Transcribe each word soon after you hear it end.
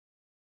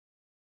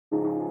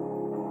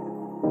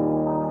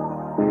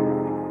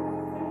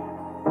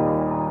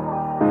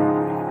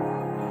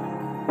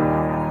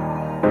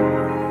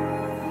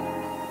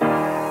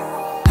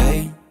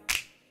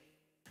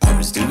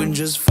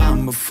just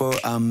fine before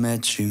I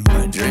met you.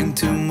 I drink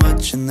too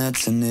much and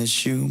that's an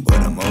issue, but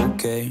I'm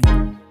okay.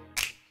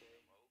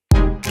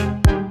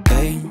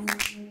 Hey,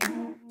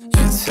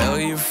 you tell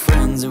your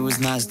friends it was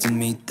nice to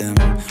meet them,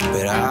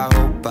 but I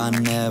hope I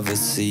never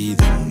see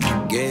them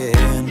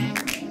again.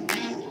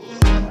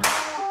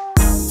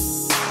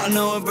 I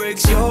know it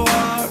breaks your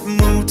heart.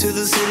 Moved to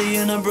the city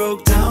in a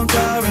broke down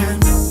car,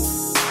 and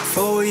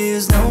 4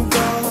 years no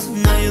calls.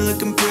 Now you're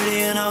looking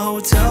pretty in a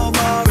hotel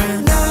bar,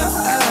 and I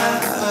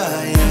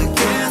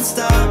can't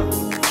stop.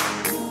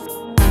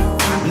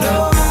 No,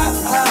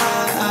 I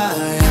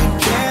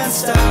can't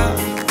stop.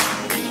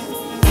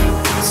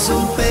 So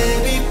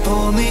baby,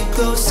 pull me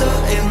closer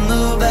in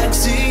the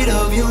backseat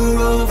of your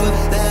Rover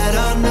that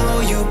I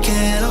know you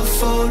can't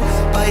afford.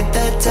 Bite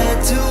that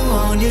tattoo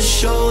on your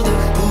shoulder.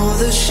 Pull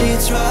the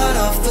sheets right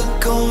off the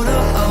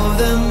corner of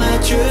the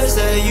mattress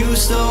that you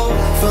stole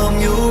from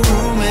your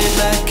roommate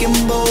back in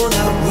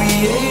Boulder. We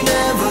ain't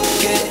ever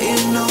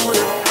getting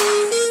older.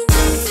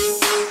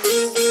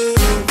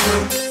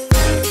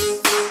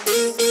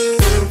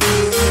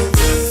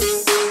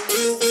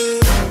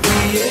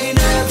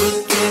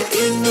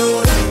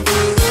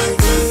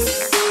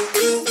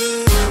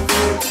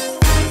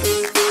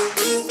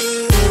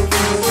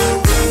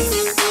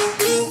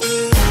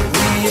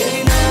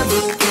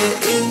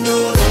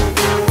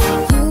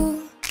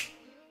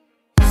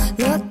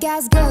 Look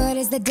as good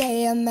as the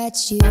day I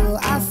met you.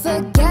 I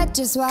forget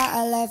just why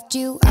I left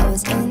you. I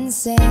was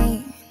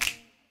insane.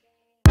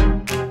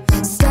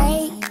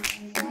 Stay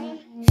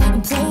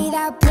and play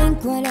that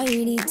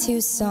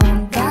Blink-182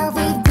 song that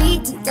we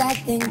beat to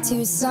death in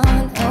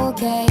Tucson.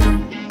 Okay,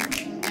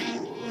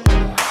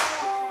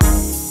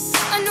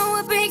 I know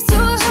it breaks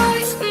your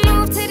heart.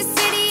 Moved to the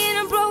city and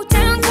I broke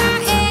down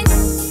crying.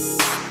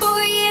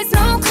 4 years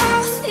no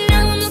call.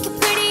 Now I'm looking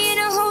pretty in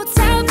a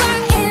hotel bar,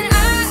 and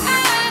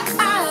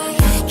I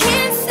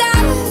can't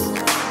stop.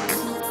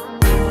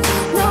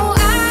 No,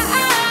 I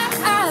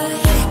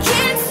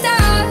can't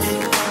stop.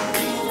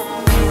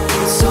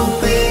 So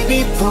baby,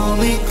 pull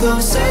me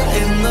closer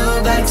in the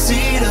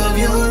backseat of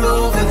your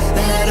Rover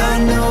that I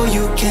know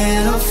you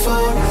can't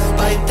afford.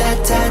 Bite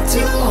that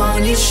tattoo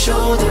on your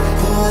shoulder.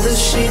 Pull the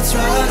sheets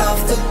right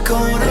off the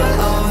corner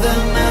of the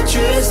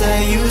mattress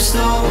that you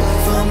stole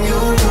from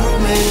your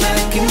roommate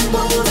back in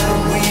Boulder.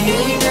 We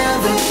ain't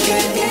never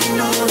getting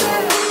older.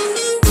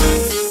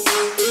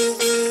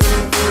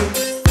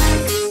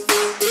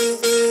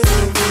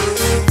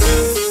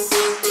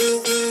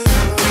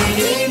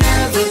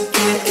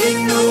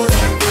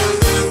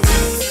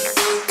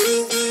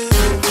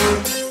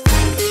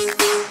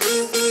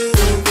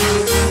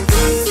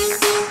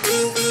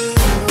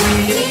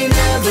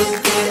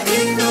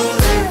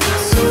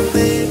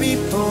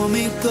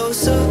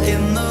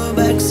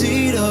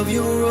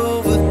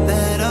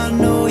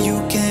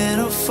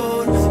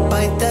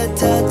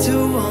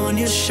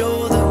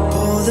 Shoulder,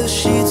 pull the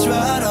sheets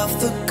right off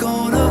the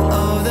corner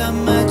of that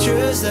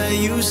mattress that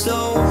you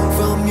stole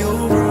from your